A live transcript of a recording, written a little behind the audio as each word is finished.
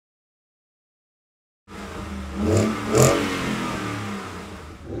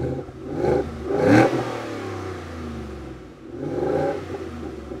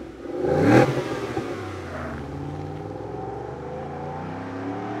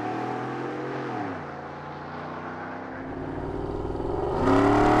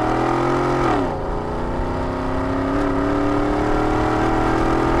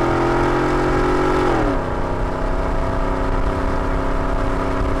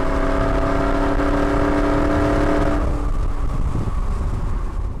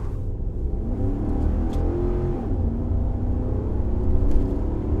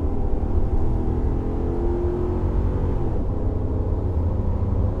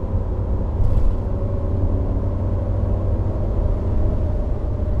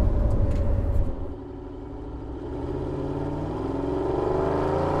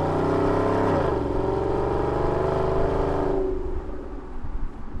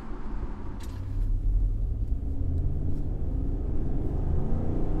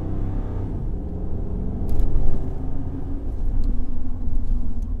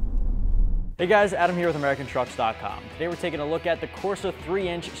Hey guys, Adam here with AmericanTrucks.com. Today we're taking a look at the Corsa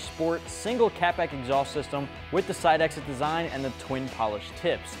 3-inch Sport single catback exhaust system with the side exit design and the twin polished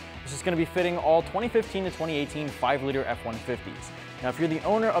tips. This is going to be fitting all 2015 to 2018 5-liter F150s. Now if you're the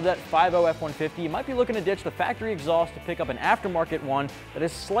owner of that 5.0 F150, you might be looking to ditch the factory exhaust to pick up an aftermarket one that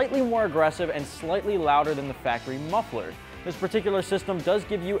is slightly more aggressive and slightly louder than the factory muffler. This particular system does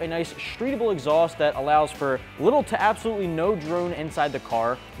give you a nice streetable exhaust that allows for little to absolutely no drone inside the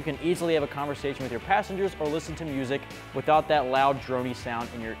car. You can easily have a conversation with your passengers or listen to music without that loud droney sound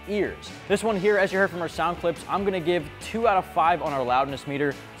in your ears. This one here, as you heard from our sound clips, I'm going to give 2 out of 5 on our loudness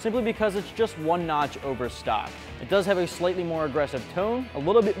meter simply because it's just one notch over stock. It does have a slightly more aggressive tone, a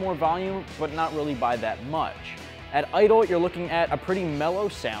little bit more volume, but not really by that much. At idle, you're looking at a pretty mellow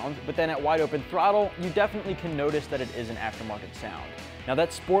sound, but then at wide open throttle, you definitely can notice that it is an aftermarket sound. Now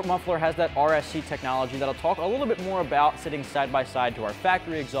that Sport muffler has that RSC technology that I'll talk a little bit more about sitting side by side to our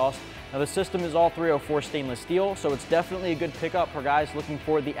factory exhaust. Now the system is all 304 stainless steel, so it's definitely a good pickup for guys looking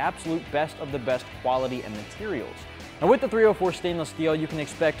for the absolute best of the best quality and materials. Now with the 304 stainless steel, you can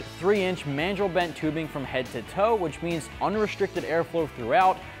expect 3-inch mandrel bent tubing from head to toe, which means unrestricted airflow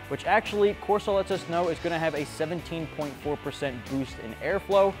throughout, which actually Corsa lets us know is going to have a 17.4% boost in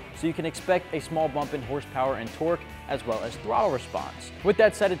airflow, so you can expect a small bump in horsepower and torque, as well as throttle response. With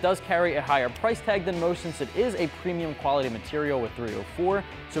that said, it does carry a higher price tag than most since it is a premium quality material with 304,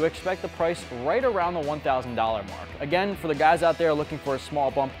 so expect the price right around the $1,000 mark. Again, for the guys out there looking for a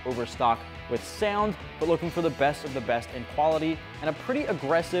small bump over stock with sound, but looking for the best of the best in quality, and a pretty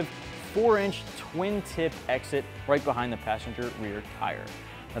aggressive 4-inch twin-tip exit right behind the passenger rear tire.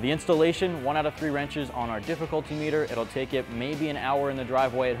 Now the installation, 1 out of 3 wrenches on our difficulty meter. It'll take it maybe an hour in the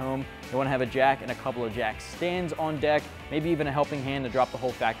driveway at home. You want to have a jack and a couple of jack stands on deck, maybe even a helping hand to drop the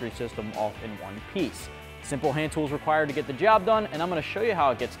whole factory system off in one piece. Simple hand tools required to get the job done, and I'm going to show you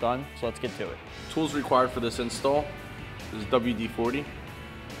how it gets done, so let's get to it. Tools required for this install is WD-40,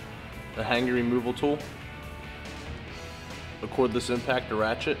 a hanger removal tool, a cordless impact or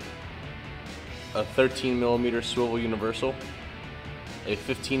ratchet, a 13mm swivel universal, a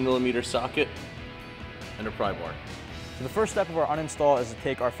 15mm socket, and a pry bar. So the first step of our uninstall is to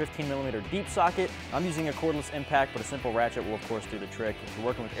take our 15mm deep socket. I'm using a cordless impact, but a simple ratchet will of course do the trick. If you're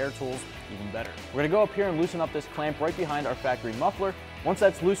working with air tools, even better. We're going to go up here and loosen up this clamp right behind our factory muffler. Once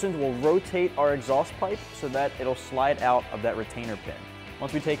that's loosened, we'll rotate our exhaust pipe so that it'll slide out of that retainer pin.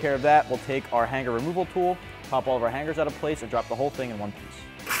 Once we take care of that, we'll take our hanger removal tool, pop all of our hangers out of place, and drop the whole thing in one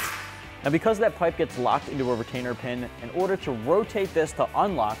piece. Now because that pipe gets locked into a retainer pin, in order to rotate this to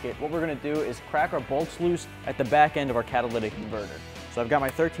unlock it, what we're going to do is crack our bolts loose at the back end of our catalytic converter. So I've got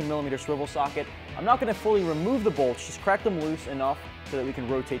my 13mm swivel socket. I'm not going to fully remove the bolts, just crack them loose enough so that we can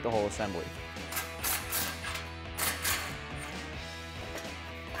rotate the whole assembly.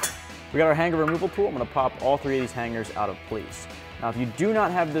 We got our hanger removal tool. I'm going to pop all 3 of these hangers out of place. Now if you do not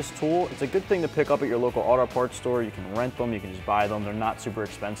have this tool, it's a good thing to pick up at your local auto parts store. You can rent them, you can just buy them. They're not super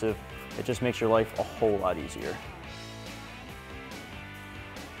expensive. It just makes your life a whole lot easier.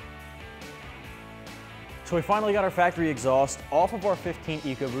 So we finally got our factory exhaust off of our 15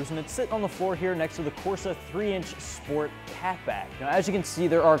 EcoBoost, and it's sitting on the floor here next to the Corsa 3-inch Sport catback. Now as you can see,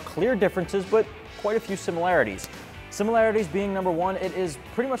 there are clear differences, but quite a few similarities. Similarities being, number one, it is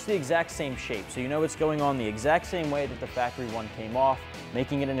pretty much the exact same shape, so you know it's going on the exact same way that the factory one came off,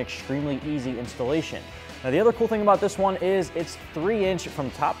 making it an extremely easy installation. Now the other cool thing about this one is it's 3-inch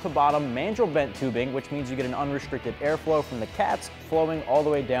from top to bottom mandrel bent tubing, which means you get an unrestricted airflow from the cats flowing all the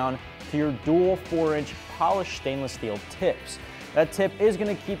way down to your dual 4-inch polished stainless steel tips. That tip is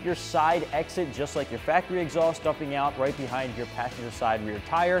going to keep your side exit just like your factory exhaust, dumping out right behind your passenger side rear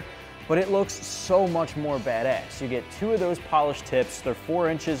tire. But it looks so much more badass. You get 2 of those polished tips. They're 4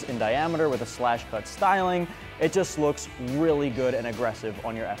 inches in diameter with a slash cut styling. It just looks really good and aggressive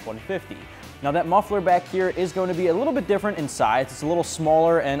on your F150. Now that muffler back here is going to be a little bit different in size. It's a little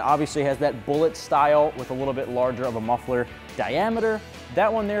smaller and obviously has that bullet style with a little bit larger of a muffler diameter.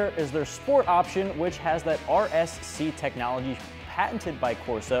 That one there is their Sport option, which has that RSC technology patented by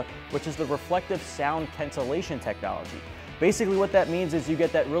Corsa, which is the reflective sound cancellation technology. Basically what that means is you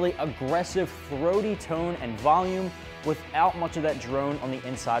get that really aggressive throaty tone and volume without much of that drone on the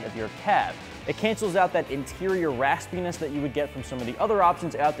inside of your cab. It cancels out that interior raspiness that you would get from some of the other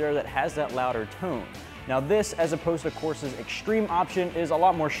options out there that has that louder tone. Now this, as opposed to Corsa's Extreme option, is a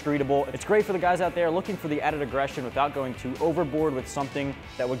lot more streetable. It's great for the guys out there looking for the added aggression without going too overboard with something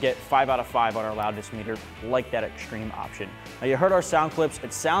that would get 5 out of 5 on our loudness meter, like that Extreme option. Now you heard our sound clips,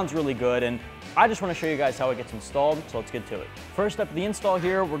 it sounds really good, and I just want to show you guys how it gets installed, so let's get to it. First up, the install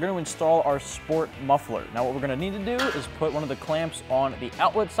here, we're going to install our sport muffler. Now what we're going to need to do is put one of the clamps on the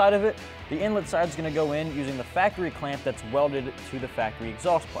outlet side of it. The inlet side is going to go in using the factory clamp that's welded to the factory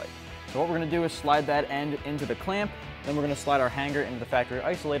exhaust pipe. So what we're going to do is slide that end into the clamp, then we're going to slide our hanger into the factory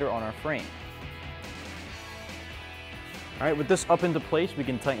isolator on our frame. All right, with this up into place, we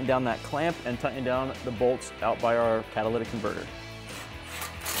can tighten down that clamp and tighten down the bolts out by our catalytic converter.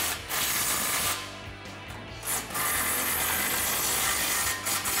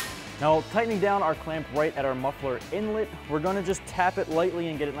 Now, tightening down our clamp right at our muffler inlet, we're going to just tap it lightly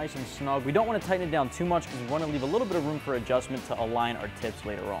and get it nice and snug. We don't want to tighten it down too much because we want to leave a little bit of room for adjustment to align our tips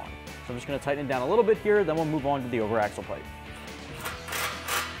later on. So I'm just going to tighten it down a little bit here, then we'll move on to the over-axle pipe.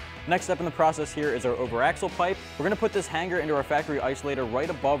 Next step in the process here is our over-axle pipe. We're going to put this hanger into our factory isolator right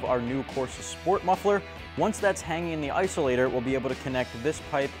above our new Corsa Sport muffler. Once that's hanging in the isolator, we'll be able to connect this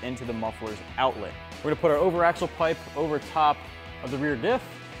pipe into the muffler's outlet. We're going to put our over-axle pipe over top of the rear diff.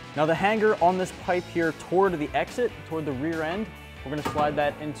 Now the hanger on this pipe here toward the exit, toward the rear end, we're going to slide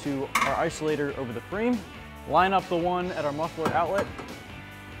that into our isolator over the frame, line up the one at our muffler outlet,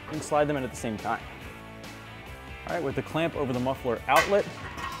 and slide them in at the same time. All right, with the clamp over the muffler outlet,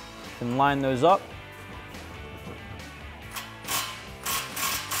 you can line those up.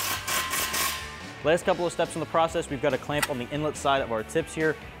 Last couple of steps in the process, we've got a clamp on the inlet side of our tips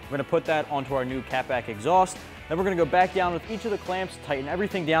here. We're going to put that onto our new catback exhaust. Then we're going to go back down with each of the clamps, tighten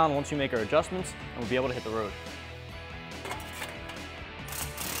everything down once we make our adjustments, and we'll be able to hit the road.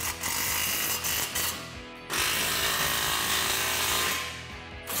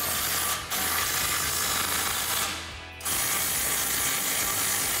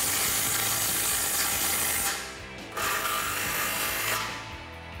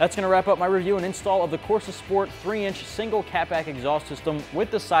 That's going to wrap up my review and install of the Corsa Sport 3-inch single catback exhaust system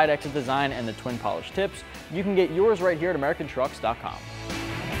with the side exit design and the twin polished tips. You can get yours right here at AmericanTrucks.com.